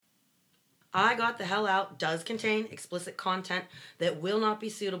I Got the Hell Out does contain explicit content that will not be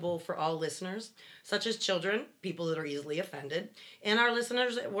suitable for all listeners, such as children, people that are easily offended, and our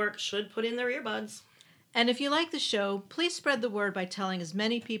listeners at work should put in their earbuds. And if you like the show, please spread the word by telling as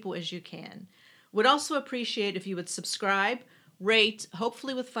many people as you can. Would also appreciate if you would subscribe, rate,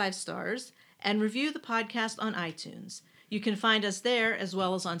 hopefully with 5 stars, and review the podcast on iTunes. You can find us there as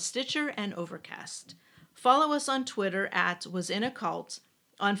well as on Stitcher and Overcast. Follow us on Twitter at WasInACult,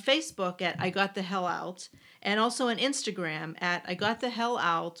 on Facebook at I Got the Hell Out, and also on Instagram at I Got the Hell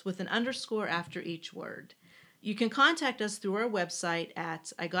Out with an underscore after each word. You can contact us through our website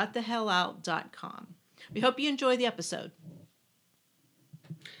at IGotTheHellOut.com. We hope you enjoy the episode.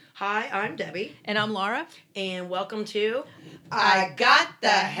 Hi, I'm Debbie. And I'm Laura. And welcome to I Got the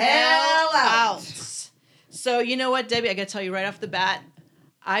Hell Out. So you know what, Debbie? I got to tell you right off the bat,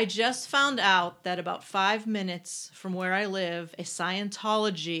 I just found out that about 5 minutes from where I live, a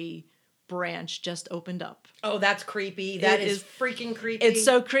Scientology branch just opened up. Oh, that's creepy. That is freaking creepy. It's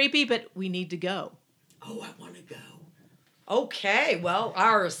so creepy, but we need to go. Oh, I want to go. Okay, well,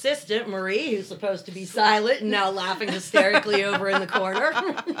 our assistant, Marie, who's supposed to be silent and now laughing hysterically over in the corner,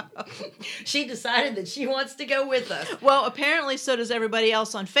 she decided that she wants to go with us. Well, apparently so does everybody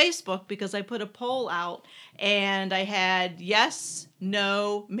else on Facebook, because I put a poll out and I had yes,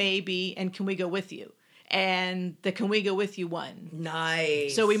 no, maybe, and can we go with you? And the can we go with you won.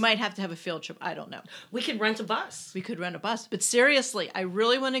 Nice. So we might have to have a field trip. I don't know. We could rent a bus. We could rent a bus. But seriously, I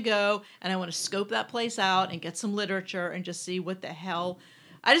really want to go, and I want to scope that place out and get some literature and just see what the hell.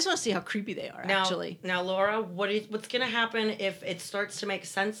 I just want to see how creepy they are, actually. Now, Laura, what's going to happen if it starts to make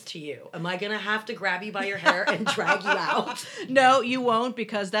sense to you? Am I going to have to grab you by your hair and drag you out? No, you won't,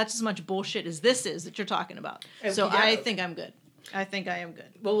 because that's as much bullshit as this is that you're talking about. So I think I'm good. I think I am good.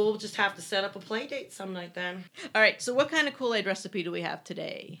 Well, we'll just have to set up a play date some night then. All right, so what kind of Kool-Aid recipe do we have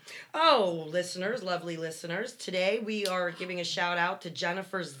today? Oh, listeners, lovely listeners. Today we are giving a shout out to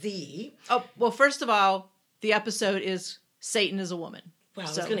Jennifer Z. Oh, well, first of all, the episode is Satan is a Woman. Well, I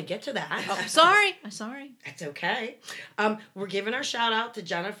was going to get to that. Oh, sorry. That's okay. We're giving our shout out to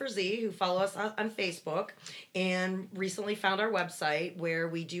Jennifer Z, who follow us on Facebook and recently found our website where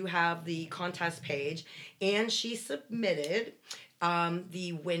we do have the contest page. And she submitted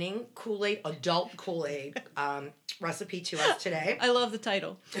the winning Kool-Aid, adult Kool-Aid recipe to us today. I love the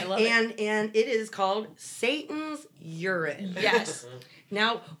title. I love it. And it is called Satan's Urine. Yes.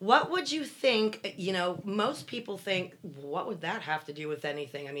 Now, what would you think, most people think, what would that have to do with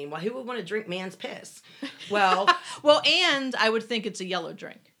anything? I mean, who would want to drink man's piss? Well... well, and I would think it's a yellow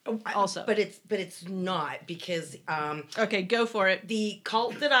drink. Also. But it's not, because... okay, go for it. The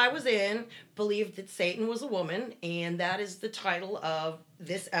cult that I was in believed that Satan was a woman, and that is the title of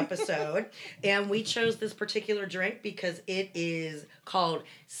this episode. And we chose this particular drink because it is called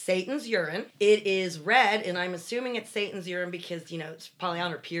Satan's Urine. It is red, and I'm assuming it's Satan's urine because, it's probably on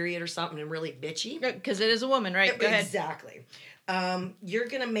her period or something and really bitchy. Because it is a woman, right? Go ahead. Exactly. You're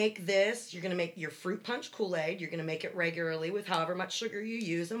going to make this, you're going to make your fruit punch Kool-Aid. You're going to make it regularly with however much sugar you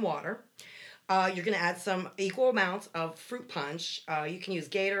use and water. You're going to add some equal amounts of fruit punch. You can use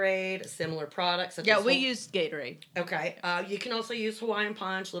Gatorade, a similar product. We use Gatorade. Okay. You can also use Hawaiian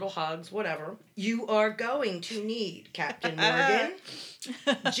Punch, Little Hugs, whatever. You are going to need Captain Morgan,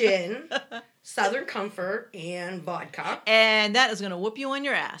 gin, Southern Comfort, and vodka. And that is going to whoop you on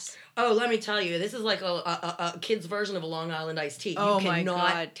your ass. Oh, let me tell you, this is like a kid's version of a Long Island iced tea. Oh, you my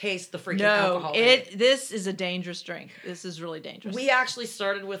cannot God. taste the freaking alcohol. This is a dangerous drink. This is really dangerous. We actually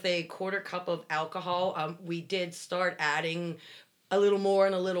started with a 1/4 cup of alcohol. We did start adding a little more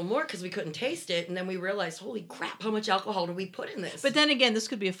because we couldn't taste it, and then we realized, holy crap, how much alcohol did we put in this? But then again, this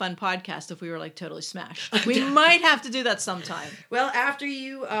could be a fun podcast if we were like totally smashed. We might have to do that sometime. Well, after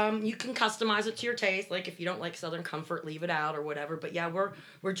you can customize it to your taste. Like if you don't like Southern Comfort, leave it out or whatever. But yeah,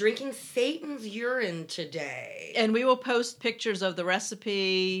 we're drinking Satan's urine today, and we will post pictures of the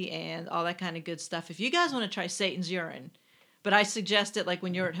recipe and all that kind of good stuff if you guys want to try Satan's urine. But I suggest it like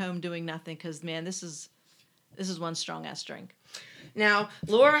when you're at home doing nothing, because man, this is one strong ass drink. Now,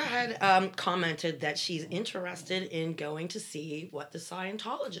 Laura had commented that she's interested in going to see what the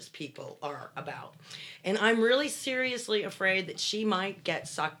Scientologist people are about. And I'm really seriously afraid that she might get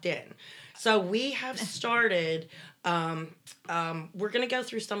sucked in. So we have started, we're going to go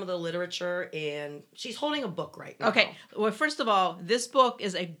through some of the literature, and she's holding a book right now. Okay. Well, first of all, this book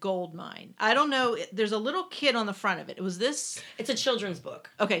is a gold mine. I don't know. There's a little kid on the front of it. Was this? It's a children's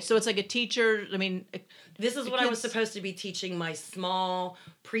book. Okay. So it's like a teacher. I mean, this is what I was supposed to be teaching my small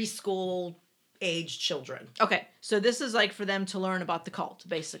preschool age children. Okay. So this is like for them to learn about the cult,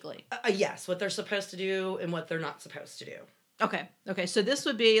 basically. Yes. What they're supposed to do and what they're not supposed to do. Okay. So this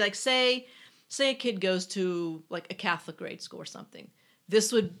would be like, say say a kid goes to like a Catholic grade school or something.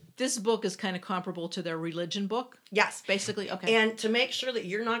 This book is kind of comparable to their religion book. Yes. Basically, okay. And to make sure that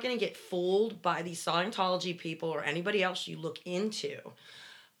you're not going to get fooled by these Scientology people or anybody else you look into,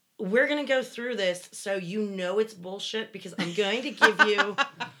 we're going to go through this so you know it's bullshit, because I'm going to give you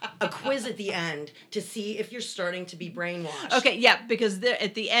a quiz at the end to see if you're starting to be brainwashed. Okay, yeah, because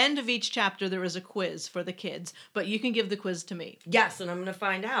at the end of each chapter there is a quiz for the kids, but you can give the quiz to me. Yes, and I'm going to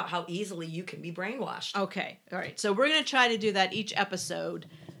find out how easily you can be brainwashed. Okay, all right. So we're going to try to do that each episode,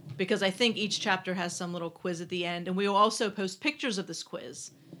 because I think each chapter has some little quiz at the end, and we will also post pictures of this quiz,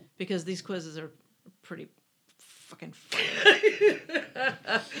 because these quizzes are pretty fucking funny.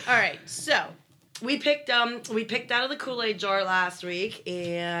 All right, so we picked out of the Kool-Aid jar last week,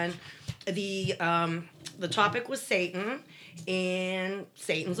 and the topic was Satan, and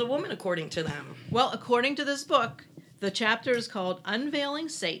Satan's a woman according to them. Well, according to this book, the chapter is called Unveiling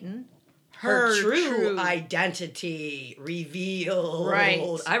Satan, Her true identity revealed. Right.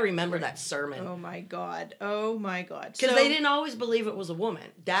 I remember that sermon. Oh my god. Because they didn't always believe it was a woman.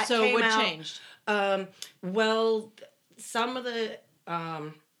 That so came what out, changed? Well, some of the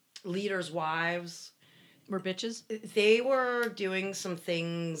leaders' wives were bitches. They were doing some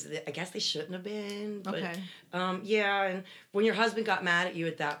things that I guess they shouldn't have been. But, okay. Yeah, and when your husband got mad at you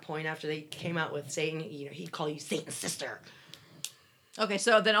at that point after they came out with Satan, he'd call you Satan's sister. Okay,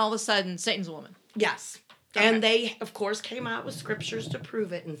 so then all of a sudden, Satan's a woman. Yes. Okay. And they, of course, came out with scriptures to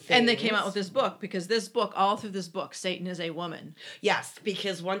prove it and things. And they came out with this book, because this book, all through this book, Satan is a woman. Yes,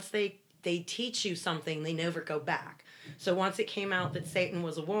 because once they teach you something, they never go back. So once it came out that Satan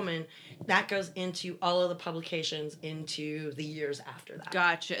was a woman, that goes into all of the publications into the years after that.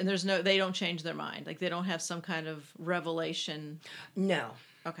 Gotcha. And they don't change their mind. Like, they don't have some kind of revelation. No.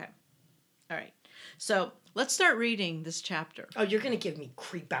 Okay. All right. So let's start reading this chapter. Oh, you're going to give me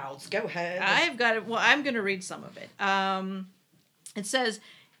creep outs. Go ahead. I've got it. Well, I'm going to read some of it. It says,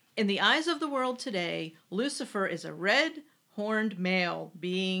 in the eyes of the world today, Lucifer is a red-horned male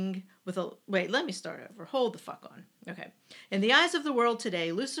being with a... Wait, let me start over. Hold the fuck on. Okay. In the eyes of the world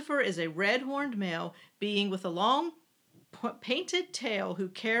today, Lucifer is a red-horned male being with a long painted tail who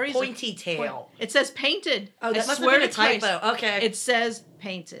carries pointy tail. It says painted. Oh, that must have been a typo. Okay. It says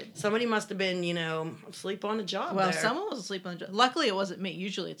painted. Somebody must have been, asleep on the job. Well, there. someone was asleep on the job. Luckily, it wasn't me.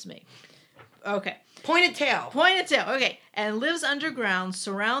 Usually, it's me. Okay. Pointed tail. Pointed tail. Okay. And lives underground,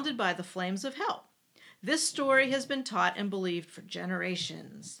 surrounded by the flames of hell. This story has been taught and believed for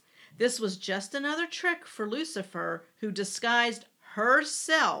generations. This was just another trick for Lucifer, who disguised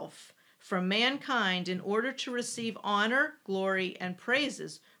herself from mankind in order to receive honor, glory, and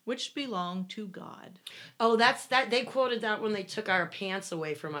praises, which belong to God. Oh, that's that. They quoted that when they took our pants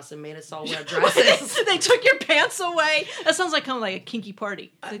away from us and made us all wear dresses. They took your pants away? That sounds like kind of like a kinky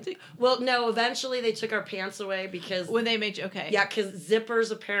party. Well, no, eventually they took our pants away because... When they made you... Okay. Yeah, because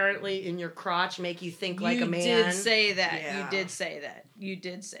zippers apparently in your crotch make you think like a man. You did say that. Yeah. You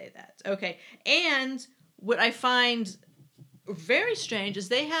did say that. Okay. And what I find very strange is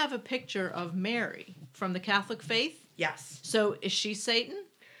they have a picture of Mary from the Catholic faith. Yes. So is she Satan?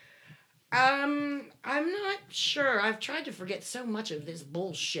 I'm not sure. I've tried to forget so much of this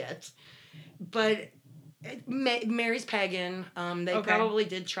bullshit, but Mary's pagan. They probably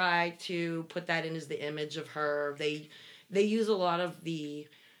did try to put that in as the image of her. They use a lot of the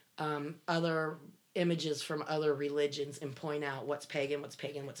other images from other religions and point out what's pagan, what's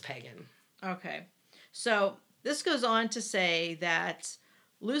pagan, what's pagan. Okay. So this goes on to say that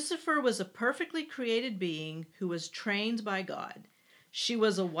Lucifer was a perfectly created being who was trained by God. She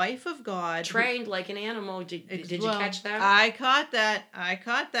was a wife of God. Trained like an animal. Did you catch that? I caught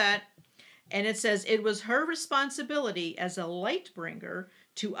that. And it says it was her responsibility as a light bringer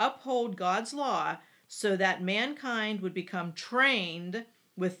to uphold God's law so that mankind would become trained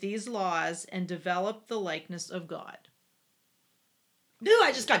with these laws and develop the likeness of God. Ooh,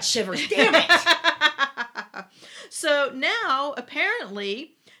 I just got shivers. Damn it. So now,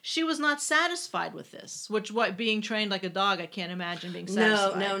 apparently... She was not satisfied with this, being trained like a dog, I can't imagine being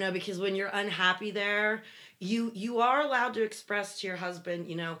satisfied. No, because when you're unhappy there, you are allowed to express to your husband,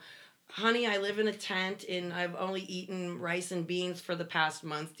 honey, I live in a tent and I've only eaten rice and beans for the past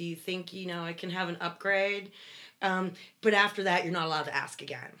month. Do you think, I can have an upgrade? But after that, you're not allowed to ask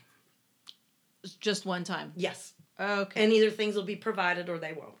again. Just one time? Yes. Okay. And either things will be provided or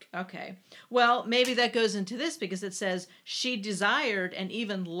they won't. Okay. Well, maybe that goes into this because it says she desired and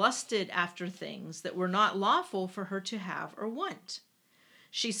even lusted after things that were not lawful for her to have or want.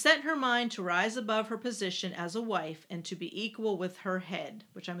 She set her mind to rise above her position as a wife and to be equal with her head,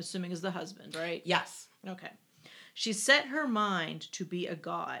 which I'm assuming is the husband, right? Yes. Okay. She set her mind to be a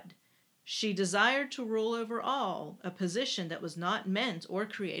god. She desired to rule over all, a position that was not meant or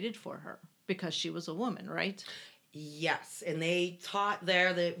created for her, because she was a woman, right? Yes, and they taught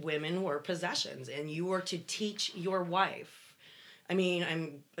there that women were possessions, and you were to teach your wife. I mean,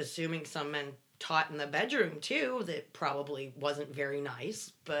 I'm assuming some men taught in the bedroom too, that probably wasn't very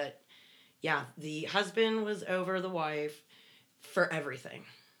nice, but yeah, the husband was over the wife for everything.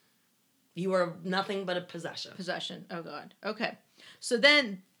 You were nothing but a possession. Possession. Oh, God. Okay. So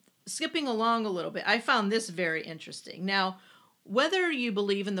then, skipping along a little bit, I found this very interesting. Now, whether you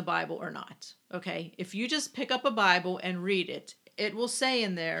believe in the Bible or not, okay, if you just pick up a Bible and read it, it will say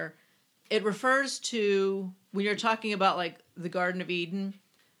in there, it refers to, when you're talking about like the Garden of Eden,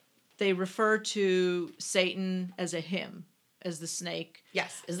 they refer to Satan as a him, as the snake.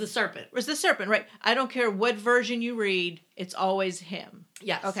 Yes, is the serpent. It's the serpent, right? I don't care what version you read, it's always him.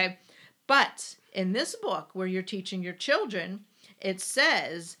 Yes. Okay. But in this book where you're teaching your children, it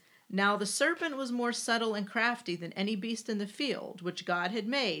says, now the serpent was more subtle and crafty than any beast in the field, which God had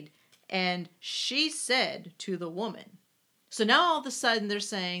made. And she said to the woman. So now all of a sudden they're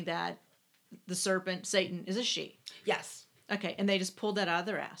saying that the serpent, Satan, is a she. Yes. Okay, and they just pulled that out of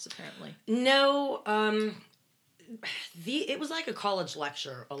their ass, apparently. No, it was like a college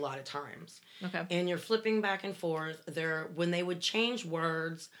lecture a lot of times. Okay. And you're flipping back and forth. When they would change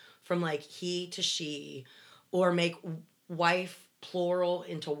words from like he to she, or make wife plural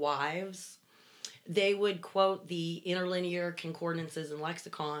into wives, they would quote the interlinear concordances and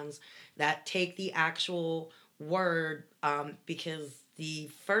lexicons that take the actual word, because the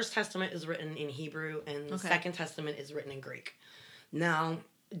First Testament is written in Hebrew and the Second Testament is written in Greek. Now,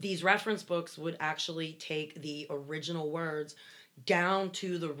 these reference books would actually take the original words down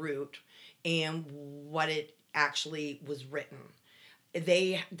to the root and what it actually was written.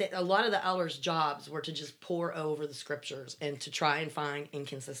 A lot of the elders' jobs were to just pore over the scriptures and to try and find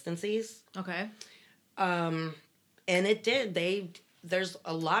inconsistencies. Okay. And it did. There's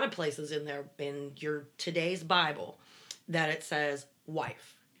a lot of places in there in your today's Bible that it says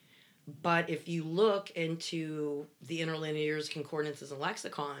wife. But if you look into the interlinears, concordances, and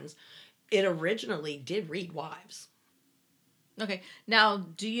lexicons, it originally did read wives. Okay. Now,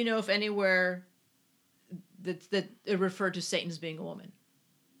 do you know if anywhere that it referred to Satan as being a woman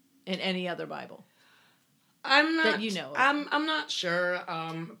in any other Bible? I'm not. That you know of. I'm not sure.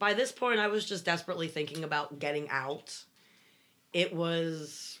 By this point, I was just desperately thinking about getting out. It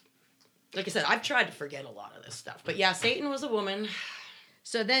was, like I said, I've tried to forget a lot of this stuff. But yeah, Satan was a woman.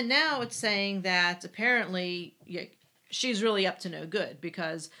 So then now it's saying that apparently she's really up to no good,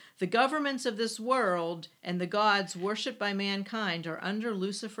 because the governments of this world and the gods worshipped by mankind are under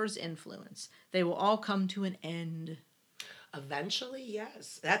Lucifer's influence. They will all come to an end. Eventually,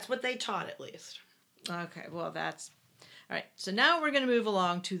 yes. That's what they taught, at least. Okay, well, that's... All right, so now we're going to move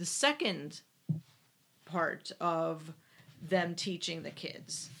along to the second part of them teaching the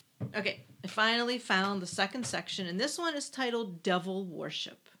kids. Okay, I finally found the second section, and this one is titled Devil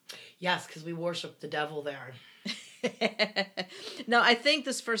Worship. Yes, because we worship the devil there. Now, I think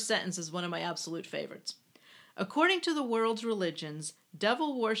this first sentence is one of my absolute favorites. According to the world's religions,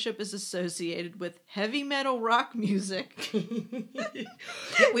 devil worship is associated with heavy metal rock music.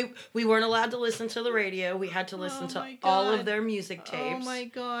 we weren't allowed to listen to the radio. We had to listen to all of their music tapes. Oh my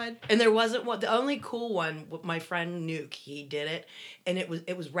God. And there wasn't one. The only cool one, my friend Nuke, he did it, and it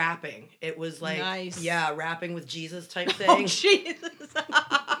was rapping. It was like, nice. Yeah, rapping with Jesus type thing. Oh, Jesus.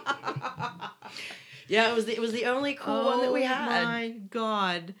 Yeah, it was the only cool one that we had. Oh my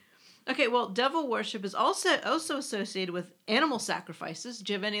God. Okay, well, devil worship is also associated with animal sacrifices.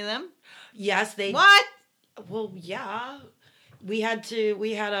 Do you have any of them? Yes, they. What? Well, yeah, we had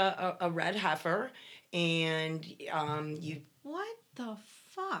a red heifer, and you. What the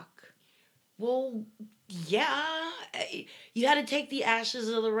fuck? Well, yeah, you had to take the ashes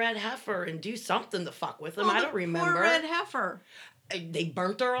of the red heifer and do something to fuck with them. Oh, I don't remember. Poor red heifer. They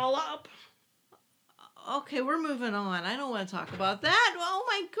burnt her all up. Okay, we're moving on. I don't want to talk about that. Oh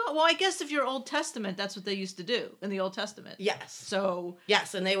my God. Well, I guess if you're Old Testament, that's what they used to do in the Old Testament. Yes. So.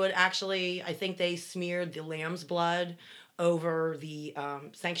 Yes, and they would actually, I think they smeared the lamb's blood over the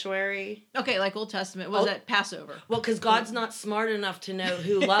sanctuary. Okay, like Old Testament. Was that Passover? Well, because God's not smart enough to know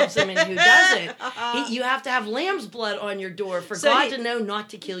who loves him and who doesn't. You have to have lamb's blood on your door for God to know not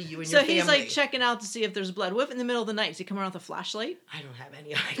to kill you and your family. So he's like checking out to see if there's blood. What if in the middle of the night, does he come around with a flashlight? I don't have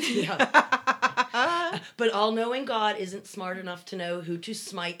any idea. But all-knowing God isn't smart enough to know who to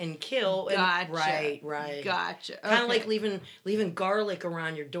smite and kill. And, Gotcha. Right. Gotcha. Okay. Kind of like leaving garlic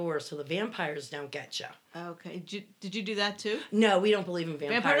around your door so the vampires don't get you. Okay. Did you do that too? No, we don't believe in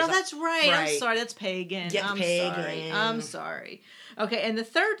vampires. No, that's right. I'm Right. sorry. That's pagan. Yeah, I'm pagan. sorry. I'm sorry. Okay, and the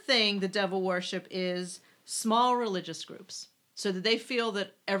third thing the devil worship is small religious groups. So did they feel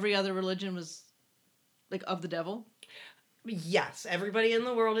that every other religion was like of the devil? Yes, everybody in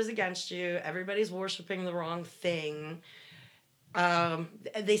the world is against you. Everybody's worshiping the wrong thing.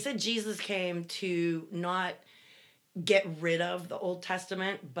 They said Jesus came to not get rid of the Old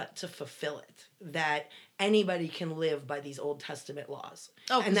Testament, but to fulfill it. That anybody can live by these Old Testament laws.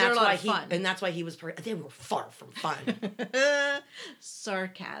 Oh, and that's why fun. And that's why he was. They were far from fun.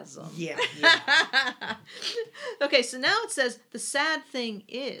 Sarcasm. Yeah. Okay, so now it says the sad thing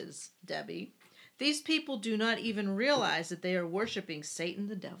is, Debbie, these people do not even realize that they are worshiping Satan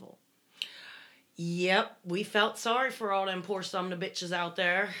the devil. Yep, we felt sorry for all them poor son of bitches out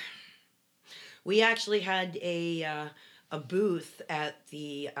there. We actually had a booth at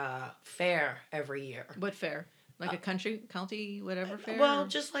the fair every year. What fair? Like a county, whatever fair? Well,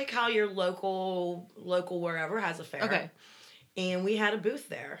 just like how your local wherever has a fair. Okay. And we had a booth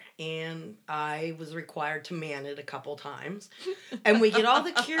there, and I was required to man it a couple times. And we get all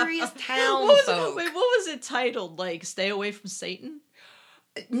the curious town folk. Wait, what was it titled? Like, Stay Away from Satan?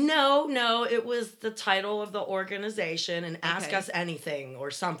 No, it was the title of the organization, and Ask Okay. Us Anything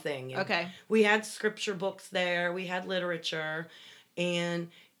or something. And Okay. we had scripture books there, we had literature, and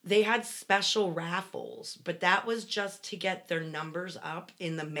they had special raffles, but that was just to get their numbers up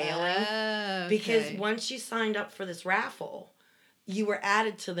in the mailing. Okay. Because once you signed up for this raffle, you were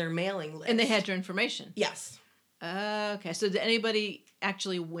added to their mailing list. And they had your information? Yes. Okay. So did anybody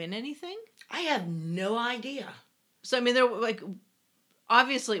actually win anything? I have no idea. So, I mean, there were like...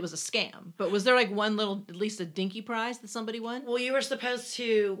 Obviously, it was a scam, but was there like one little, at least a dinky prize that somebody won? Well, you were supposed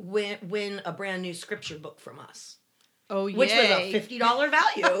to win a brand new scripture book from us. Oh, yeah. Which was a $50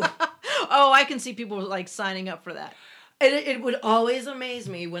 value. Oh, I can see people like signing up for that. And it would always amaze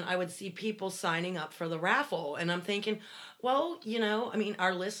me when I would see people signing up for the raffle. And I'm thinking, well, I mean,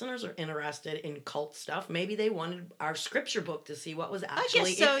 our listeners are interested in cult stuff. Maybe they wanted our scripture book to see what was actually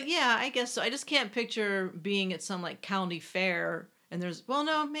I guess so, yeah, I guess so. I just can't picture being at some like county fair and there's, well,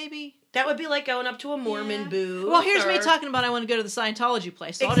 no, maybe. That would be like going up to a Mormon booth. Well, here's me talking about I want to go to the Scientology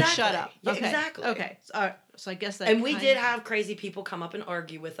place, so I'll just shut up. Yeah, okay. exactly. Okay. So I guess that. And we did have crazy people come up and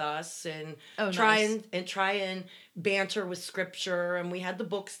argue with us and try and banter with scripture, and we had the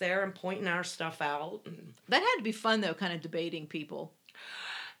books there and pointing our stuff out. That had to be fun though, kind of debating people.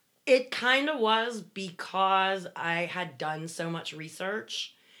 It kind of was, because I had done so much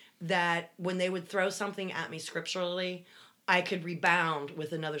research that when they would throw something at me scripturally, I could rebound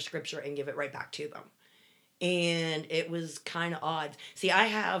with another scripture and give it right back to them. And it was kind of odd. See, I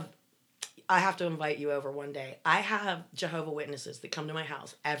have to invite you over one day. I have Jehovah's Witnesses that come to my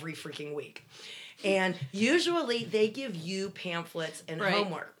house every freaking week. And usually they give you pamphlets and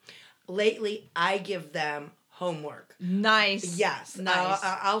homework. Lately, I give them homework. Nice. Yes. Nice.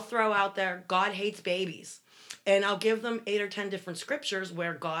 I'll throw out there, God hates babies. And I'll give them 8 or 10 different scriptures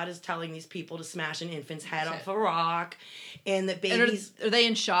where God is telling these people to smash an infant's head off a rock, and that babies... And are they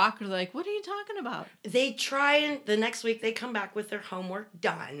in shock? Or like, what are you talking about? They try, and the next week they come back with their homework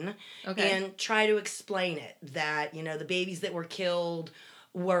done, and try to explain it, that, the babies that were killed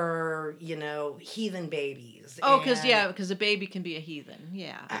were, heathen babies. Oh, because a baby can be a heathen.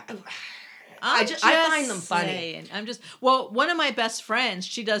 Yeah. I find them funny. One of my best friends,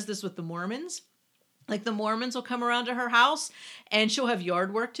 she does this with the Mormons. Like the Mormons will come around to her house and she'll have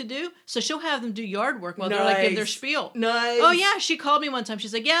yard work to do. So she'll have them do yard work while they're like in their spiel. Nice. Oh yeah, she called me one time.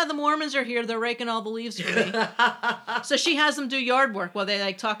 She's like, yeah, the Mormons are here. They're raking all the leaves for me. So she has them do yard work while they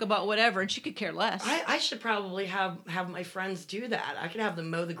like talk about whatever, and she could care less. I should probably have my friends do that. I could have them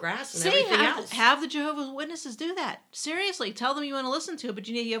mow the grass and everything else. Have the Jehovah's Witnesses do that. Seriously, tell them you want to listen to it, but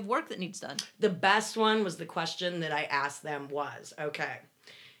you have work that needs done. The best one was the question that I asked them was, okay,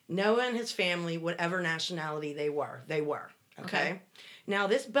 Noah and his family, whatever nationality they were, okay? Now,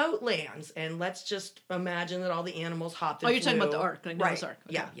 this boat lands, and let's just imagine that all the animals hopped and Oh, you're flew. talking about the ark, like Noah's Ark.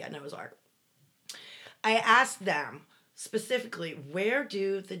 Okay. Yeah, Noah's Ark. I asked them specifically, where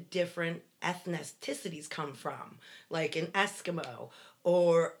do the different ethnicities come from? Like an Eskimo,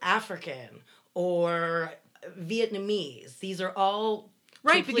 or African, or Vietnamese. These are all...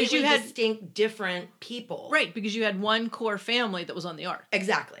 Right, because you had distinct, different people. Right, because you had one core family that was on the ark.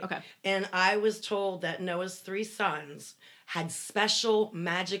 Exactly. Okay. And I was told that Noah's 3 sons had special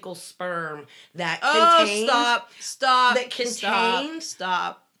magical sperm that contained... Stop. That contained...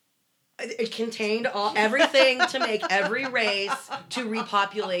 Stop. It contained everything to make every race to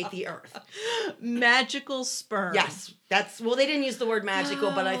repopulate the earth. Magical sperm. Yes, they didn't use the word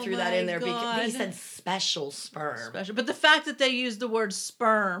magical, but I threw that in there because they God. said special sperm. Special, but the fact that they used the word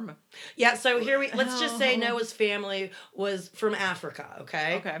sperm. Yeah, so let's just say Noah's family was from Africa,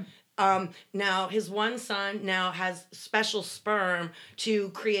 okay? Okay. Now his one son now has special sperm to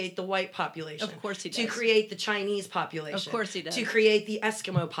create the white population. Of course he does. To create the Chinese population. Of course he does. To create the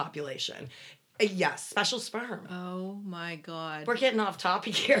Eskimo population. Yes, special sperm. Oh my God. We're getting off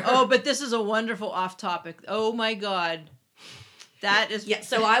topic here. Oh, but this is a wonderful off topic. Oh my God. That is... Yeah,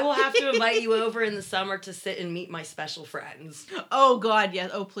 so I will have to invite you over in the summer to sit and meet my special friends. Oh God, yes.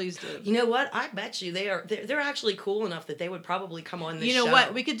 Oh, please do. You know what? I bet you they're actually cool enough that they would probably come on this show. You know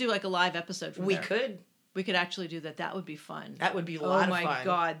what? We could do like a live episode from We there. could. We could actually do that. That would be fun. That would be a lot of fun. Oh my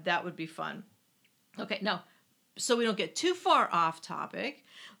God, that would be fun. Okay, now, so we don't get too far off topic,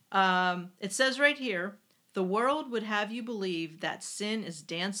 it says right here, the world would have you believe that sin is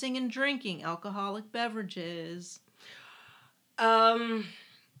dancing and drinking alcoholic beverages.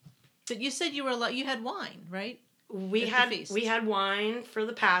 But you said you had wine, right? We had wine for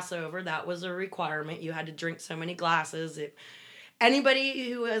the Passover. That was a requirement. You had to drink so many glasses. Anybody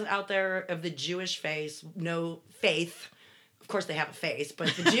who is out there of the Jewish faith, of course they have a face, but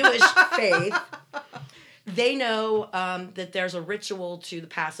the Jewish faith, they know that there's a ritual to the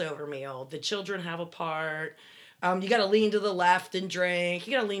Passover meal. The children have a part. You got to lean to the left and drink.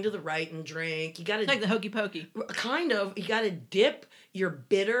 You got to lean to the right and drink. You got to like the hokey pokey. Kind of. You got to dip your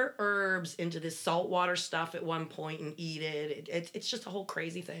bitter herbs into this saltwater stuff at one point and eat it. It's just a whole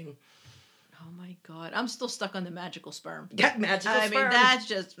crazy thing. Oh my God, I'm still stuck on the magical sperm. Yeah, magical sperm. I mean, that's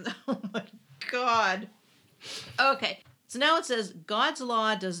just, oh my God. Okay, so now it says, God's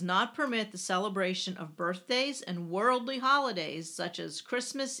law does not permit the celebration of birthdays and worldly holidays such as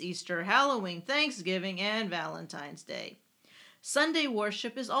Christmas, Easter, Halloween, Thanksgiving, and Valentine's Day. Sunday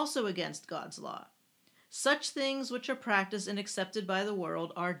worship is also against God's law. Such things which are practiced and accepted by the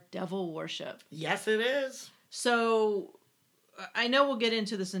world are devil worship. Yes, it is. So, I know we'll get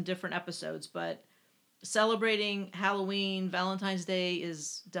into this in different episodes, but celebrating Halloween, Valentine's Day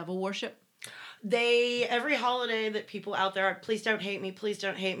is devil worship? Every holiday that people out there, please don't hate me,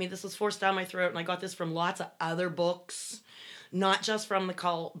 this was forced down my throat, and I got this from lots of other books, not just from the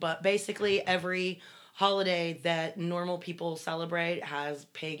cult, but basically every holiday that normal people celebrate has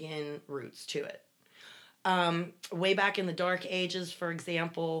pagan roots to it. Way back in the Dark Ages, for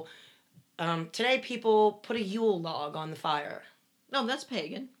example, today people put a Yule log on the fire. No, that's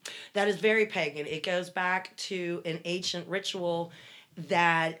pagan. That is very pagan. It goes back to an ancient ritual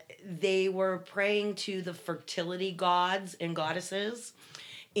that they were praying to the fertility gods and goddesses,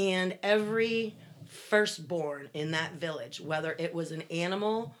 and every firstborn in that village, whether it was an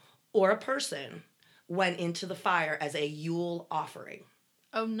animal or a person, went into the fire as a Yule offering.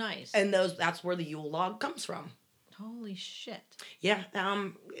 Oh, nice. And that's where the Yule log comes from. Holy shit. Yeah.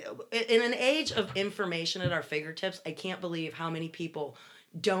 In an age of information at our fingertips, I can't believe how many people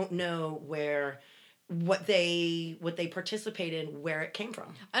don't know what they participate in, where it came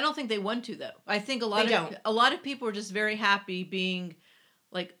from. I don't think they want to, though. I think a lot of people are just very happy being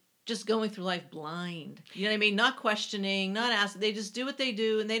like just going through life blind. You know what I mean? Not questioning, not asking. They just do what they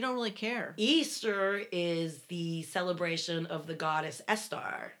do and they don't really care. Easter is the celebration of the goddess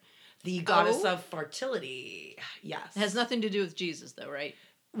Estar, the goddess of fertility. Yes. It has nothing to do with Jesus, though, right?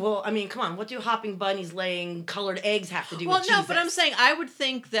 Well, I mean, come on. What do hopping bunnies laying colored eggs have to do with Jesus? Well, no, but I'm saying I would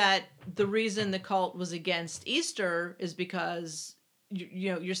think that the reason the cult was against Easter is because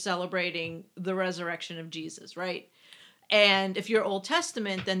you're celebrating the resurrection of Jesus, right? And if you're Old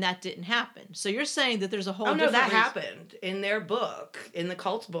Testament, then that didn't happen. So you're saying that there's a whole different that happened in their book, in the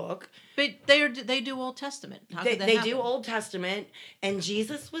cult's book. But they do Old Testament. How could that happen? Do Old Testament, and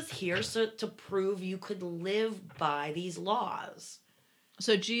Jesus was here to prove you could live by these laws.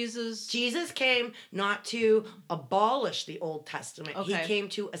 So Jesus came not to abolish the Old Testament. Okay. He came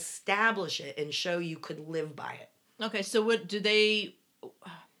to establish it and show you could live by it. Okay, so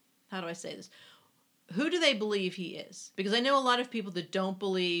how do I say this? Who do they believe he is? Because I know a lot of people that don't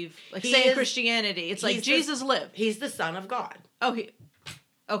believe, like say in Christianity, it's like Jesus lived. He's the Son of God. Oh,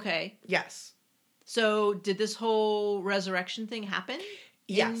 okay. Yes. So did this whole resurrection thing happen?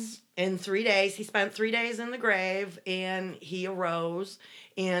 Yes. In 3 days, he spent 3 days in the grave, and he arose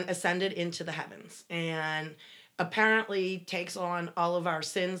and ascended into the heavens. And apparently takes on all of our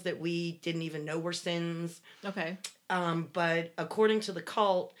sins that we didn't even know were sins. Okay. But according to the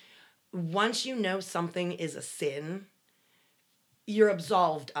cult, once you know something is a sin, you're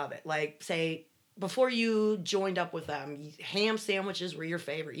absolved of it. Like, say, before you joined up with them, ham sandwiches were your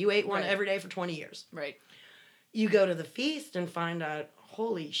favorite. You ate one every day for 20 years. Right. You go to the feast and find out,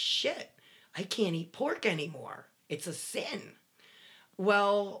 holy shit, I can't eat pork anymore. It's a sin.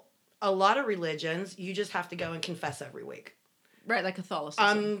 Well, a lot of religions, you just have to go and confess every week. Right, like Catholicism.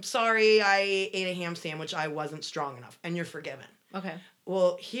 I'm sorry, I ate a ham sandwich. I wasn't strong enough. And you're forgiven. Okay.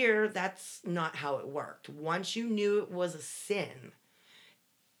 Well, here, that's not how it worked. Once you knew it was a sin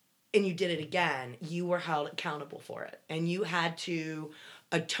and you did it again, you were held accountable for it. And you had to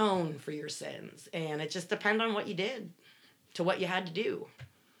atone for your sins. And it just depended on what you did, to what you had to do.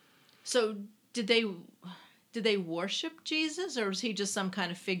 So did they worship Jesus, or was he just some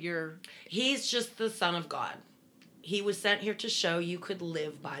kind of figure? He's just the Son of God. He was sent here to show you could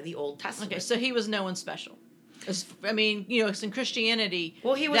live by the Old Testament. Okay, so he was no one special. I mean, it's in Christianity.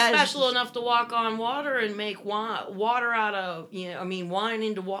 Well, he was special enough to walk on water and make water out of, wine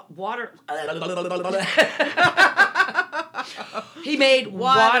into water. He made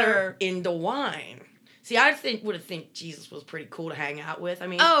water into wine. See, I would have think Jesus was pretty cool to hang out with. I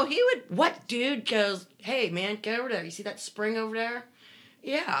mean, he would. What dude goes, hey man, get over there. You see that spring over there?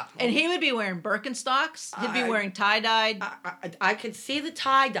 Yeah. And he would be wearing Birkenstocks. He'd be wearing tie-dyed. I could see the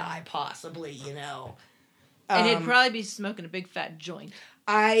tie-dye possibly, And he'd probably be smoking a big fat joint.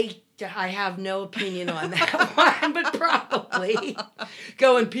 I have no opinion on that one, but probably.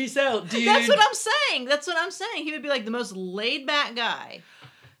 Going, peace out, dude. That's what I'm saying. He would be like the most laid-back guy.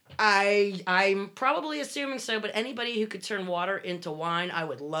 I'm probably assuming so, but anybody who could turn water into wine, I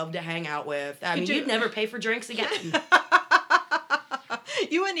would love to hang out with. You'd never pay for drinks again.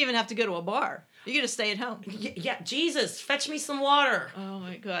 You wouldn't even have to go to a bar. You could just stay at home. Yeah, Jesus, fetch me some water. Oh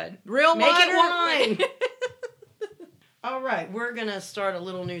my God. Real Make water? it wine. All right, we're going to start a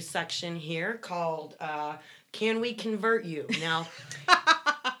little new section here called Can We Convert You? Now,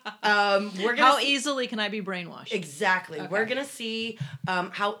 how easily can I be brainwashed? Exactly. Okay. We're going to see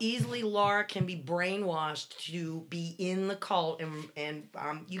how easily Laura can be brainwashed to be in the cult, and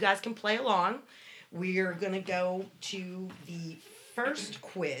you guys can play along. We're going to go to the first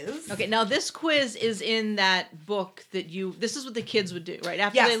quiz. Okay, now this quiz is in that book that this is what the kids would do, right?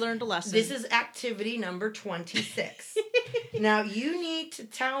 After they learned a lesson. This is activity number 26. Now, you need to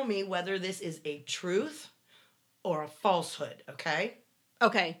tell me whether this is a truth or a falsehood, okay?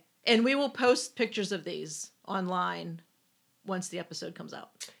 Okay, and we will post pictures of these online once the episode comes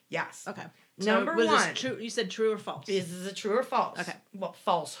out. Yes. Okay. Number one. True? You said true or false? Is this a true or false? Okay. Well,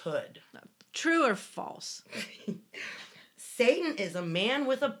 falsehood. No. True or false? Satan is a man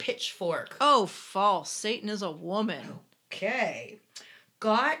with a pitchfork. Oh, false. Satan is a woman. Okay.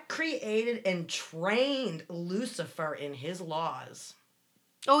 God created and trained Lucifer in his laws.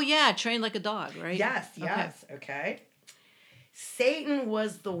 Oh, yeah. Trained like a dog, right? Yes. Okay. Satan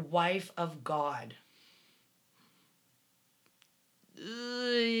was the wife of God.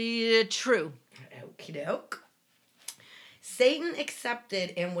 True. Okie doke. Satan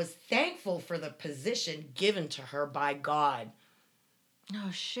accepted and was thankful for the position given to her by God.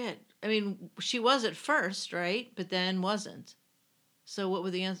 Oh, shit. I mean, she was at first, right? But then wasn't. So what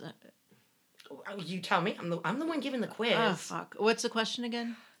were the answer? You tell me. I'm the one giving the quiz. Oh, fuck. What's the question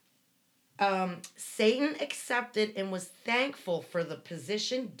again? Satan accepted and was thankful for the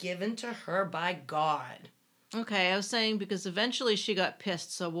position given to her by God. Okay, I was saying because eventually she got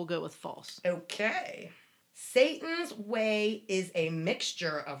pissed, so we'll go with false. Okay. Satan's way is a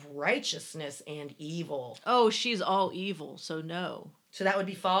mixture of righteousness and evil. Oh, she's all evil, so no. So that would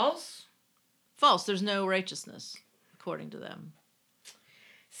be false? False. There's no righteousness, according to them.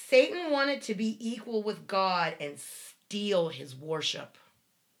 Satan wanted to be equal with God and steal his worship.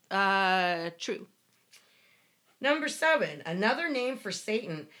 True. Number 7. Another name for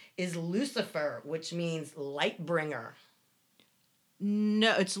Satan is Lucifer, which means light bringer.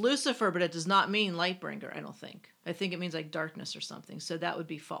 No, it's Lucifer, but it does not mean light bringer, I don't think. I think it means like darkness or something, so that would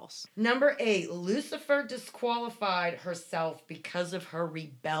be false. Number 8. Lucifer disqualified herself because of her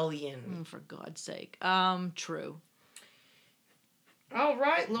rebellion. For God's sake. True. All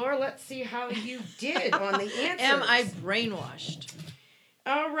right, Laura, let's see how you did on the answers. Am I brainwashed?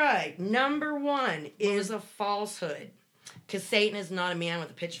 All right, number 1 is a falsehood. Because Satan is not a man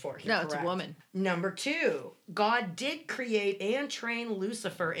with a pitchfork. No, it's a woman. Number 2, God did create and train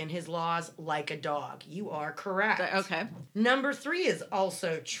Lucifer in his laws like a dog. You are correct. Okay. Number 3 is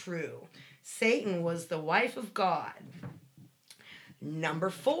also true. Satan was the wife of God. Number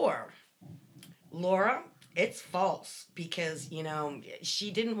 4, Laura, it's false because,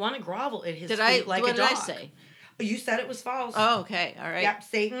 she didn't want to grovel at his feet like a dog. What did I say? You said it was false. Oh, okay. All right. Yep,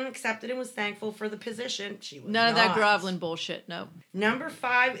 Satan accepted and was thankful for the position. She was None of not. that groveling bullshit. No. Number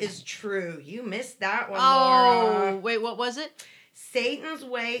 5 is true. You missed that one, Oh, Laura. wait, what was it? Satan's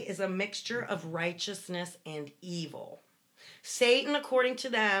way is a mixture of righteousness and evil. Satan, according to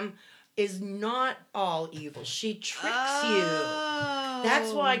them, is not all evil. She tricks you.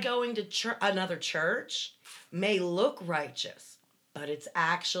 That's why going to another church may look righteous, but it's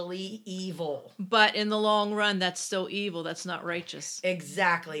actually evil. But in the long run, that's still evil. That's not righteous.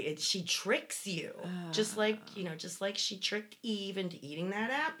 Exactly. She tricks you. Just like she tricked Eve into eating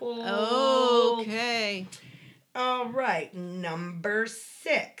that apple. Okay. All right. Number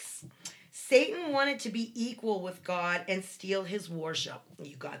 6. Satan wanted to be equal with God and steal his worship.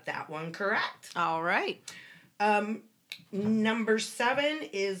 You got that one correct. All right. Number 7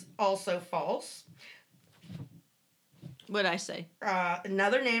 is also false. What'd I say?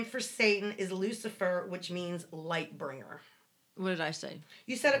 Another name for Satan is Lucifer, which means light bringer. What did I say?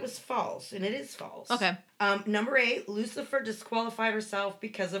 You said it was false, and it is false. Okay. Number 8, Lucifer disqualified herself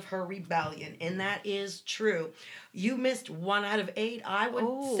because of her rebellion, and that is true. You missed 1 out of 8. I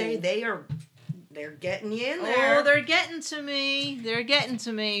would say they're getting you in there. Oh, they're getting to me. They're getting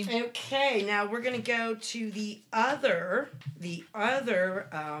to me. Okay, now we're gonna go to the other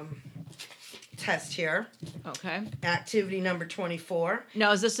test here. Okay. Activity number 24.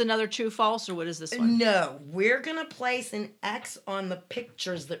 Now, is this another true false, or what is this one? No, we're gonna place an X on the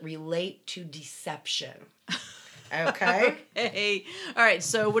pictures that relate to deception. Okay. Okay. All right.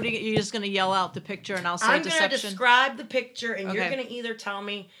 So, what are you're just gonna yell out the picture, and I'll say I'm deception? gonna describe the picture, and you're Okay. gonna either tell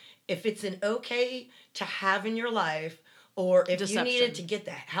me if it's an okay to have in your life, or if you needed to get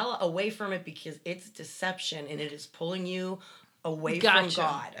the hell away from it because it's deception and it is pulling you away from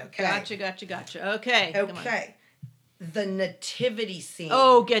God. Okay. Gotcha. Okay. Come on. Okay. The nativity scene.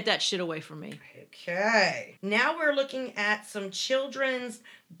 Oh, get that shit away from me. Okay. Now we're looking at some children's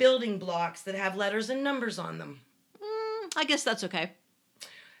building blocks that have letters and numbers on them. I guess that's okay.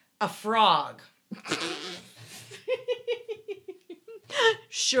 A frog.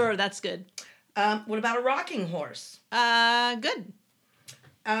 Sure, that's good. What about a rocking horse? Good.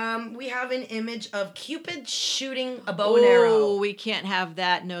 We have an image of Cupid shooting a bow and arrow. Oh, we can't have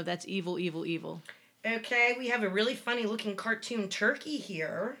that. No, that's evil. Okay, we have a really funny looking cartoon turkey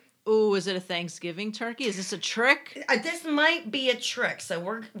here. Oh, is it a Thanksgiving turkey? Is this a trick? This might be a trick. So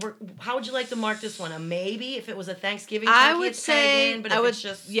we're how would you like to mark this one? A maybe if it was a Thanksgiving turkey. I would say in, but if it's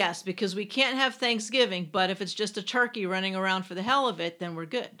just yes, because we can't have Thanksgiving. But if it's just a turkey running around for the hell of it, then we're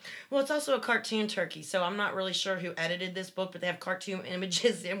good. Well, it's also a cartoon turkey, so I'm not really sure who edited this book, but they have cartoon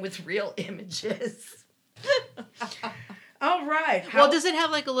images in with real images. All right. Well, does it have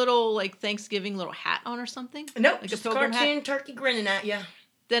like a little like Thanksgiving little hat on or something? Nope, like just a pilgrim cartoon hat? turkey grinning at you.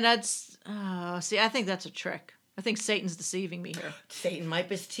 Then that's see, I think that's a trick. I think Satan's deceiving me here. Satan might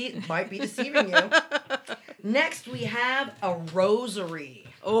be deceiving you. Next, we have a rosary.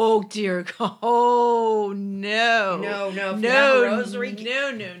 Oh dear God! Oh no! No. If you No! have a rosary,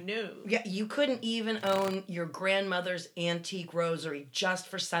 No! yeah, you couldn't even own your grandmother's antique rosary just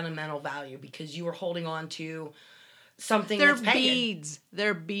for sentimental value because you were holding on to something They're that's pagan. beads.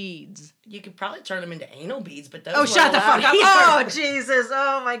 They're beads. You could probably turn them into anal beads, but those Oh, weren't shut the allowed fuck up! either. Oh Jesus!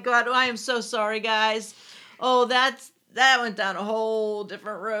 Oh my God! I am so sorry, guys. Oh, that went down a whole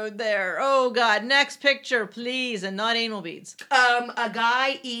different road there. Oh God! Next picture, please, and not anal beads. A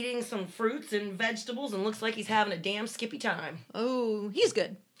guy eating some fruits and vegetables and looks like he's having a damn skippy time. Oh, he's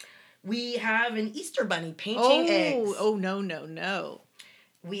good. We have an Easter bunny painting eggs. Oh no!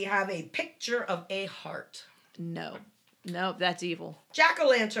 We have a picture of a heart. No, that's evil.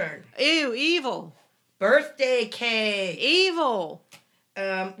 Jack-o'-lantern. Ew, evil. Birthday cake. Evil.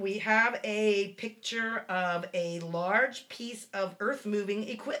 We have a picture of a large piece of earth-moving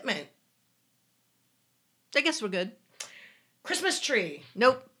equipment. I guess we're good. Christmas tree.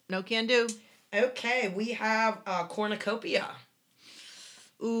 Nope. No can do. Okay, we have a cornucopia.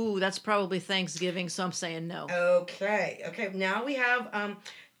 Ooh, that's probably Thanksgiving, so I'm saying no. Okay. Now we have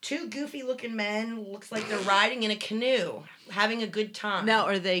two goofy-looking men. Looks like they're riding in a canoe, having a good time. Now,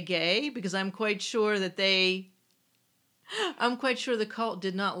 are they gay? Because I'm quite sure that I'm quite sure the cult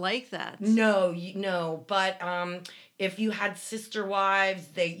did not like that. No, but if you had sister wives,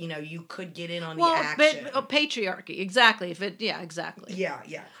 you could get in on the action. But patriarchy, exactly. Exactly.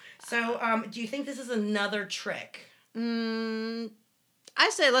 Yeah. So, do you think this is another trick? I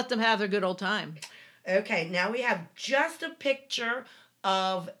say let them have their good old time. Okay, now we have just a picture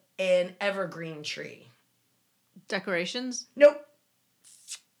of an evergreen tree. Decorations? Nope.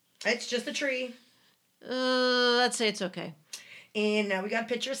 It's just a tree. Let's say it's okay. And now we got a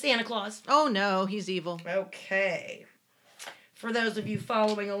picture of Santa Claus. Oh no, he's evil. Okay. For those of you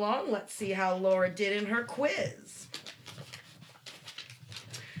following along, let's see how Laura did in her quiz.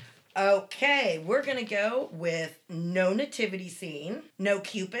 Okay, we're going to go with no nativity scene, no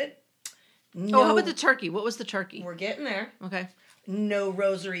Cupid. No, how about the turkey? What was the turkey? We're getting there. Okay. No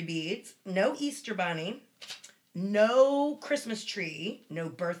rosary beads, no Easter bunny, no Christmas tree, no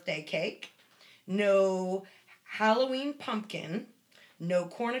birthday cake, no Halloween pumpkin, no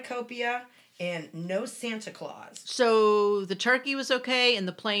cornucopia, and no Santa Claus. So the turkey was okay and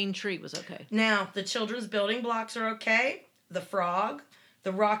the plain tree was okay. Now, the children's building blocks are okay. The frog,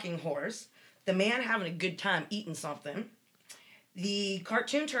 the rocking horse, the man having a good time eating something, the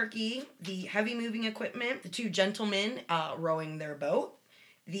cartoon turkey, the heavy moving equipment, the two gentlemen rowing their boat,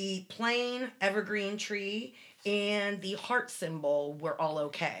 the plain evergreen tree, and the heart symbol were all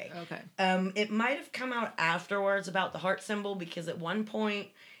okay. Okay. It might have come out afterwards about the heart symbol because at one point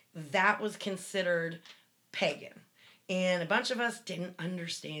that was considered pagan. And a bunch of us didn't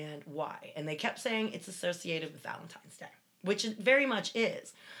understand why. And they kept saying it's associated with Valentine's Day, which it very much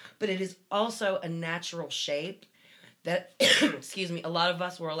is. But it is also a natural shape that, excuse me, a lot of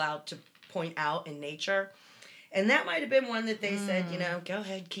us were allowed to point out in nature. And that might have been one that they said, go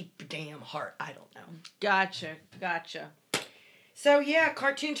ahead, keep your damn heart. I don't know. Gotcha. So, yeah,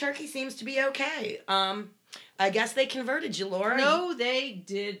 cartoon turkey seems to be okay. I guess they converted you, Laura. No, they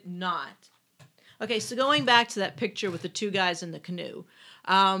did not. Okay, so going back to that picture with the two guys in the canoe,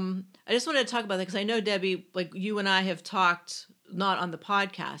 I just wanted to talk about that because I know, Debbie, like you and I have talked, not on the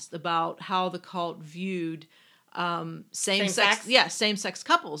podcast, about how the cult viewed same-sex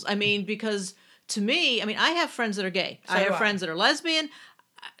couples. I mean, because to me, I have friends that are gay. So I have friends that are lesbian.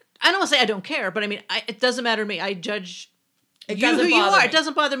 I don't want to say I don't care, but it doesn't matter to me. I judge who you are. It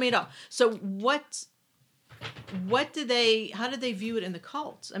doesn't bother me at all. So how did they view it in the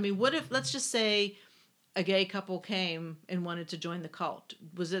cult? What if, let's just say, a gay couple came and wanted to join the cult?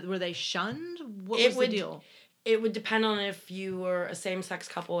 Were they shunned? What was the deal? It would depend on if you were a same-sex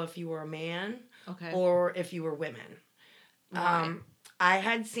couple, if you were a man, or if you were women. Right. I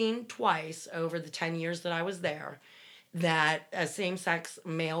had seen twice over the 10 years that I was there that a same-sex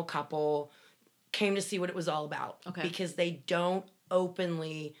male couple came to see what it was all about. Okay. Because they don't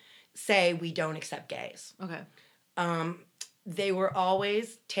openly say we don't accept gays. Okay. They were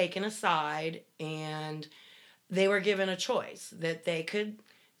always taken aside and they were given a choice that they could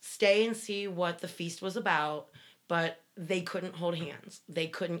stay and see what the feast was about, but they couldn't hold hands. They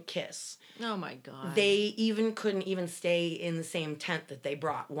couldn't kiss. Oh my God. They couldn't even stay in the same tent that they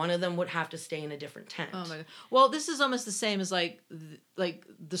brought. One of them would have to stay in a different tent. Oh my God. Well, this is almost the same as like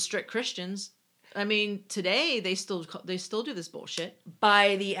the strict Christians. Today they still do this bullshit.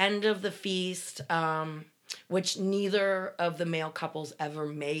 By the end of the feast, which neither of the male couples ever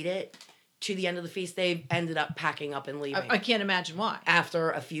made it to the end of the feast, they ended up packing up and leaving. I can't imagine why.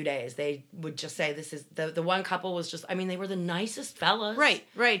 After a few days, they would just say, "This is the one couple was just." They were the nicest fellas.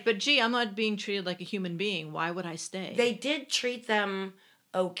 Right. But gee, I'm not being treated like a human being. Why would I stay? They did treat them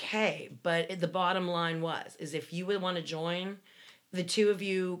okay, but the bottom line is if you would want to join, the two of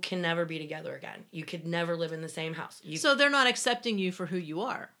you can never be together again. You could never live in the same house. So they're not accepting you for who you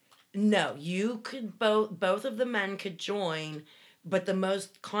are. No, you could both of the men could join, but the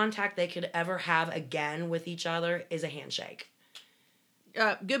most contact they could ever have again with each other is a handshake.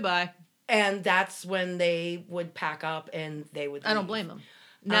 Goodbye. And that's when they would pack up and they would leave. I don't blame them.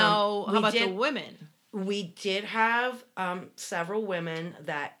 Now, how about the women? We did have several women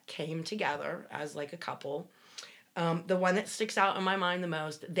that came together as like a couple. The one that sticks out in my mind the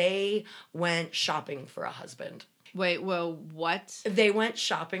most, they went shopping for a husband. Wait, well, what? They went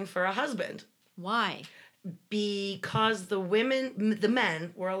shopping for a husband. Why? Because the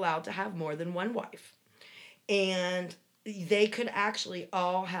men were allowed to have more than one wife. And they could actually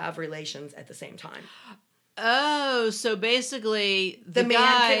all have relations at the same time. Oh, so basically the man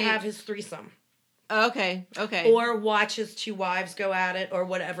could have his threesome. Okay. Or watch his two wives go at it or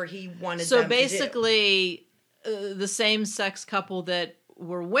whatever he wanted them to do. So basically, the same-sex couple that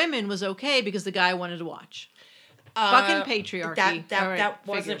were women was okay because the guy wanted to watch. Fucking patriarchy. That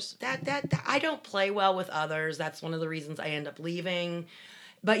wasn't that I don't play well with others. That's one of the reasons I end up leaving.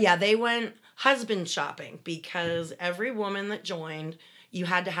 But yeah, they went husband shopping because every woman that joined, you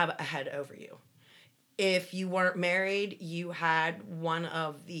had to have a head over you. If you weren't married, you had one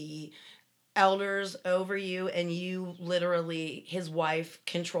of the elders over you, and you literally, his wife,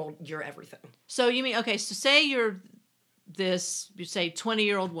 controlled your everything. So you mean, okay, so say you're this, you say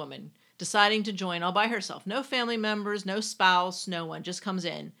 20-year-old woman deciding to join all by herself. No family members, no spouse, no one, just comes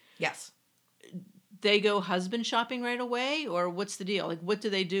in. Yes. they go husband shopping right away, or what's the deal? Like, what do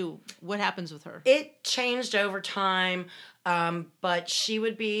they do? What happens with her? It changed over time, but she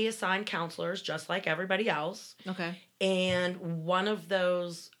would be assigned counselors just like everybody else. Okay. And one of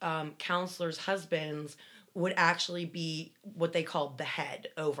those counselors' husbands would actually be what they called the head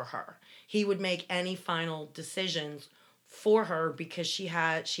over her. He would make any final decisions for her because she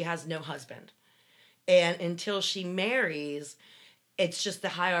has no husband. And until she marries, it's just the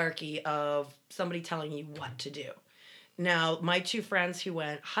hierarchy of somebody telling you what to do. Now, my two friends who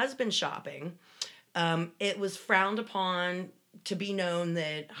went husband shopping, it was frowned upon to be known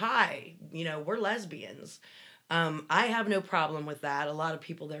that, hi, we're lesbians. I have no problem with that. A lot of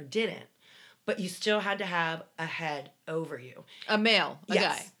people there didn't. But you still had to have a head over you. A male, a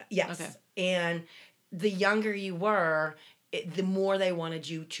guy. Yes. Okay. And the younger you were, the more they wanted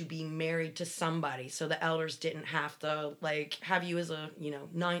you to be married to somebody, so the elders didn't have to have you as a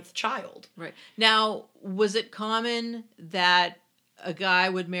ninth child. Right. Now, was it common that a guy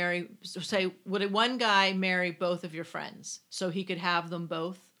would marry? Say, would one guy marry both of your friends so he could have them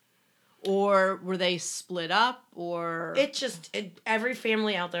both, or were they split up? Or every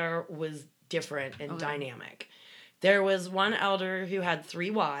family out there was different and dynamic. There was one elder who had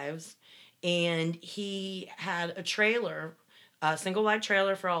 3 wives, and he had a trailer. A single wide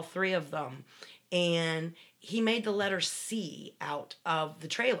trailer for all 3 of them. And he made the letter C out of the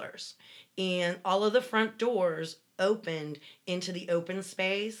trailers. And all of the front doors opened into the open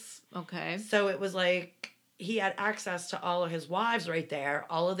space. Okay. So it was like he had access to all of his wives right there.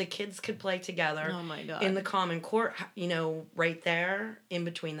 All of the kids could play together. Oh my God. In the common court, right there in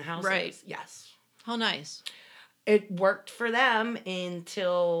between the houses. Right. Yes. How nice. It worked for them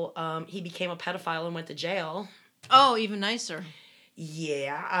until he became a pedophile and went to jail. Oh, even nicer.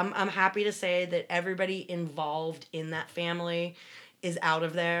 Yeah, I'm happy to say that everybody involved in that family is out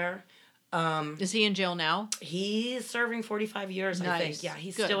of there. Is he in jail now? He's serving 45 years, nice. I think. Yeah,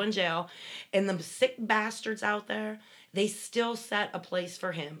 he's Good. still in jail. And the sick bastards out there, they still set a place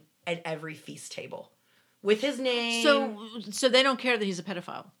for him at every feast table with his name. So they don't care that he's a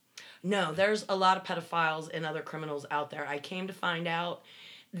pedophile? No, there's a lot of pedophiles and other criminals out there. I came to find out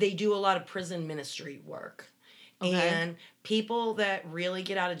they do a lot of prison ministry work. Okay. And people that really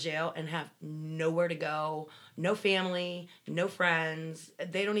get out of jail and have nowhere to go, no family, no friends,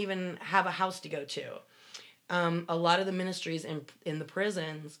 they don't even have a house to go to. A lot of the ministries in the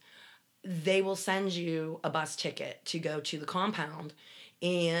prisons, they will send you a bus ticket to go to the compound,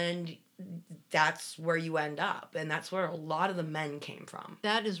 and that's where you end up. And that's where a lot of the men came from.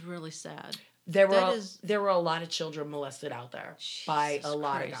 That is really sad. There were a lot of children molested out there by a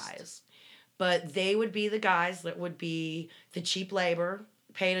lot of guys. But they would be the guys that would be the cheap labor,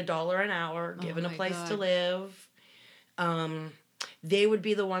 paid $1 an hour, given a place to live. They would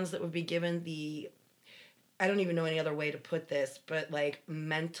be the ones that would be given I don't even know any other way to put this, but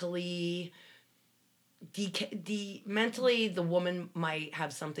mentally, the woman might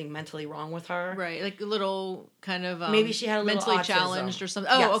have something mentally wrong with her. Right, like a little kind of maybe she had a little mentally autism. Challenged or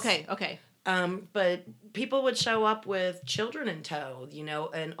something. Oh, yes. Okay. But people would show up with children in tow,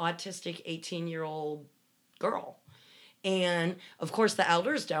 an autistic 18-year-old girl. And, of course, the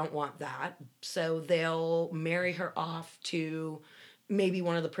elders don't want that, so they'll marry her off to maybe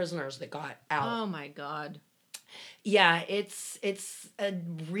one of the prisoners that got out. Oh, my God. Yeah, it's a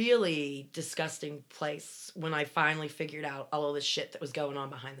really disgusting place when I finally figured out all of the shit that was going on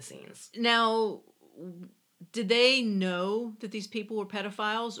behind the scenes. Now, did they know that these people were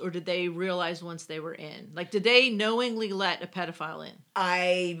pedophiles, or did they realize once they were in? Did they knowingly let a pedophile in?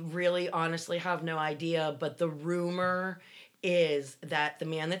 I really honestly have no idea, but the rumor is that the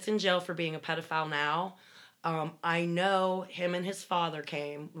man that's in jail for being a pedophile now, I know him and his father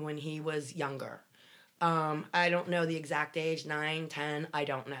came when he was younger. I don't know the exact age, 9, 10, I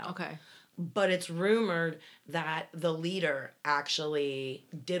don't know. Okay. But it's rumored that the leader actually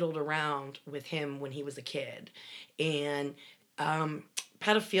diddled around with him when he was a kid. And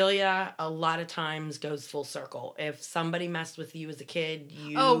pedophilia a lot of times goes full circle. If somebody messed with you as a kid,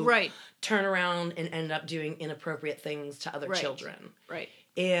 you turn around and end up doing inappropriate things to other children. Right.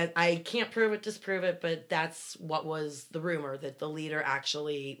 And I can't prove it, disprove it, but that's what was the rumor, that the leader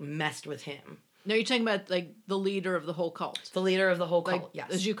actually messed with him. No, you're talking about the leader of the whole cult. The leader of the whole cult,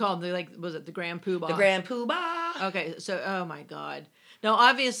 yes. As you call him, was it the Grand Poobah? The Grand Poobah. Okay, so oh my God. Now,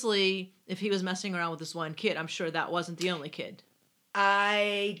 obviously, if he was messing around with this one kid, I'm sure that wasn't the only kid.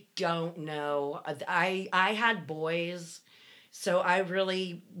 I don't know. I had boys, so I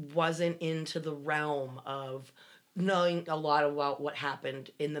really wasn't into the realm of knowing a lot about what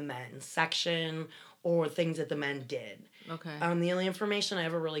happened in the men's section or things that the men did. Okay. The only information I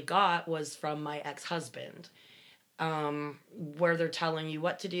ever really got was from my ex-husband, where they're telling you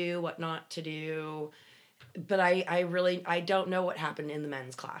what to do, what not to do. But I don't know what happened in the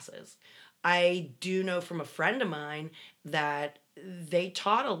men's classes. I do know from a friend of mine that they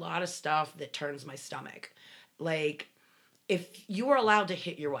taught a lot of stuff that turns my stomach. Like, if you were allowed to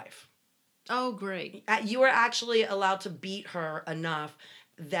hit your wife, Oh, great. you were actually allowed to beat her enough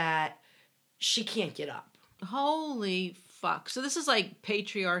that she can't get up. Holy fuck. So this is like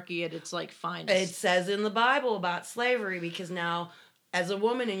patriarchy at its like finest. It says in the Bible about slavery, because now, as a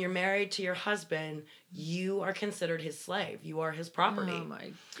woman and you're married to your husband, you are considered his slave. You are his property. Oh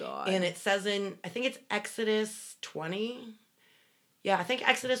my God. And it says in, I think it's Exodus 20. Yeah, I think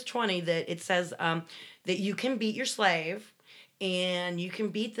Exodus 20 that it says that you can beat your slave, and you can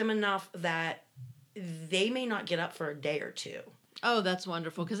beat them enough that they may not get up for a day or two. Oh, that's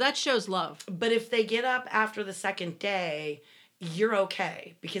wonderful, because that shows love. But if they get up after the second day, you're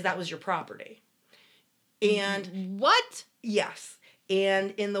okay, because that was your property. And what? yes.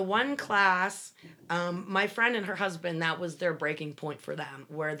 And in the one class, my friend and her husband, that was their breaking point for them,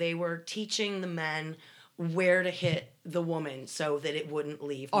 where they were teaching the men where to hit the woman so that it wouldn't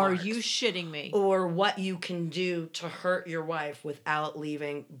leave marks. Are you shitting me? Or what you can do to hurt your wife without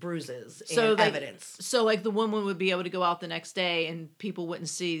leaving bruises and evidence. So, like, the woman would be able to go out the next day and people wouldn't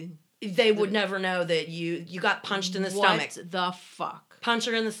see. They would never know that you got punched in the stomach. What the fuck? Punch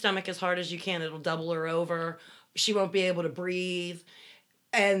her in the stomach as hard as you can. It'll double her over. She won't be able to breathe.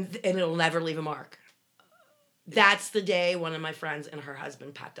 And it'll never leave a mark. That's the day one of my friends and her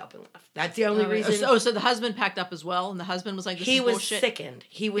husband packed up and left. That's the only reason. So the husband packed up as well, and the husband was like, "This is bullshit." Sickened.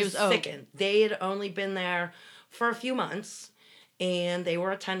 He was sickened. They had only been there for a few months, and they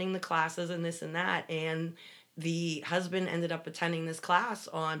were attending the classes and this and that. And the husband ended up attending this class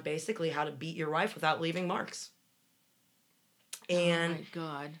on basically how to beat your wife without leaving marks. And oh my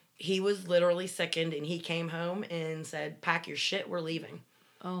God. He was literally sickened, and he came home and said, "Pack your shit, we're leaving."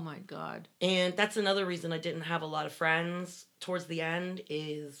 Oh my God. And that's another reason I didn't have a lot of friends towards the end,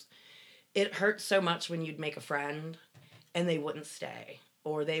 is it hurt so much when you'd make a friend and they wouldn't stay,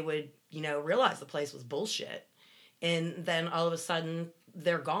 or they would, realize the place was bullshit. And then all of a sudden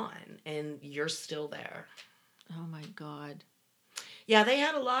they're gone and you're still there. Oh my God. Yeah, they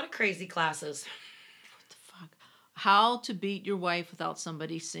had a lot of crazy classes. What the fuck? How to beat your wife without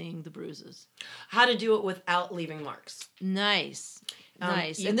somebody seeing the bruises. How to do it without leaving marks. Nice.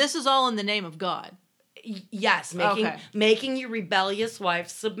 Nice. And this is all in the name of God. Yes, making your rebellious wife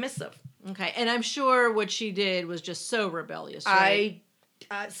submissive. Okay, and I'm sure what she did was just so rebellious, right?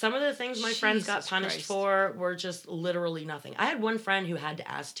 Some of the things my friends got punished for were just literally nothing. I had one friend who had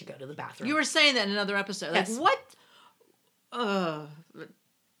to ask to go to the bathroom. You were saying that in another episode. Yes. Like, what?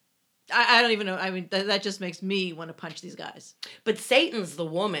 I don't even know. I mean, that just makes me want to punch these guys. But Satan's the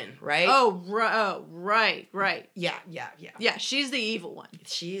woman, right? Oh, right. Yeah. Yeah, she's the evil one.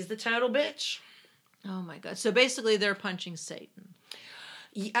 She's the total bitch. Oh, my God. So basically, they're punching Satan.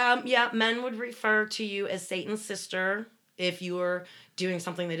 Yeah, men would refer to you as Satan's sister if you were doing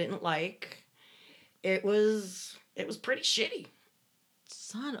something they didn't like. It was pretty shitty.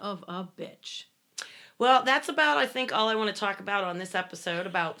 Son of a bitch. Well, that's about, I think, all I want to talk about on this episode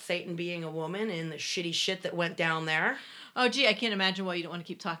about Satan being a woman and the shitty shit that went down there. Oh, gee, I can't imagine why you don't want to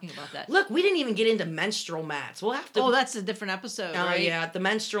keep talking about that. Look, we didn't even get into menstrual mats. We'll have to... Oh, that's a different episode, right? Oh, yeah. The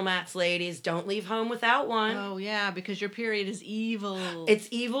menstrual mats, ladies. Don't leave home without one. Oh, yeah, because your period is evil. It's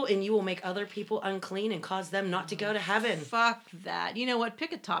evil, and you will make other people unclean and cause them not to go to heaven. Fuck that. You know what?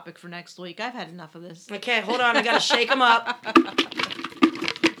 Pick a topic for next week. I've had enough of this. Okay, hold on. I got to shake them up.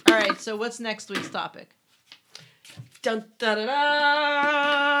 All right, so what's next week's topic? Dun, da, da,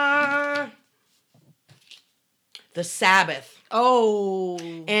 da. The Sabbath. Oh.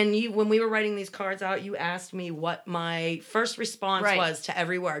 And when we were writing these cards out, you asked me what my first response was to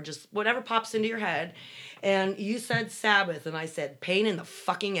every word. Just whatever pops into your head. And you said Sabbath, and I said pain in the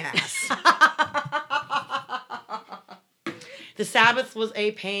fucking ass. The Sabbath was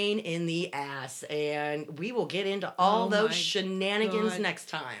a pain in the ass. And we will get into all those shenanigans next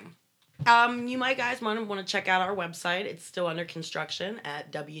time. You might guys want to check out our website. It's still under construction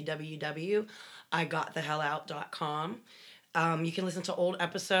at www.igotthehellout.com. You can listen to old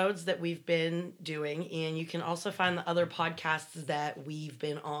episodes that we've been doing, and you can also find the other podcasts that we've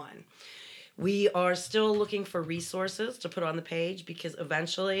been on. We are still looking for resources to put on the page because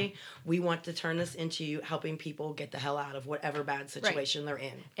eventually we want to turn this into helping people get the hell out of whatever bad situation they're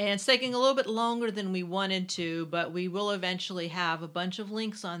in. And it's taking a little bit longer than we wanted to, but we will eventually have a bunch of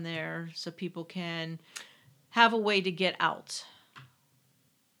links on there so people can have a way to get out.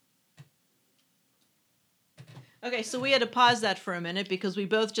 Okay, so we had to pause that for a minute because we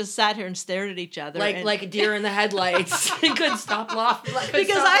both just sat here and stared at each other. Like a deer in the headlights. And couldn't stop laughing.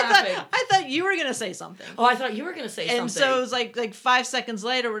 Because I thought you were going to say something. Oh, I thought you were going to say something. And so it was like 5 seconds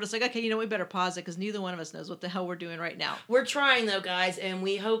later, we're just like, okay, we better pause it because neither one of us knows what the hell we're doing right now. We're trying, though, guys, and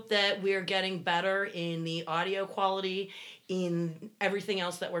we hope that we're getting better in the audio quality, in everything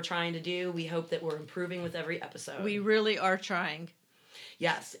else that we're trying to do. We hope that we're improving with every episode. We really are trying.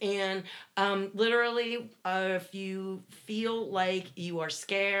 Yes, and literally, if you feel like you are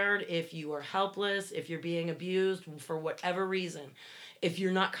scared, if you are helpless, if you're being abused for whatever reason, if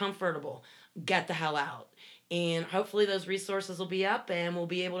you're not comfortable, get the hell out. And hopefully those resources will be up and we'll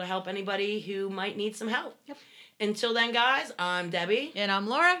be able to help anybody who might need some help. Yep. Until then, guys, I'm Debbie. And I'm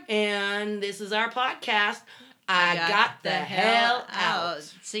Laura. And this is our podcast, I got the hell out.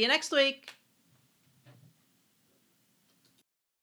 See you next week.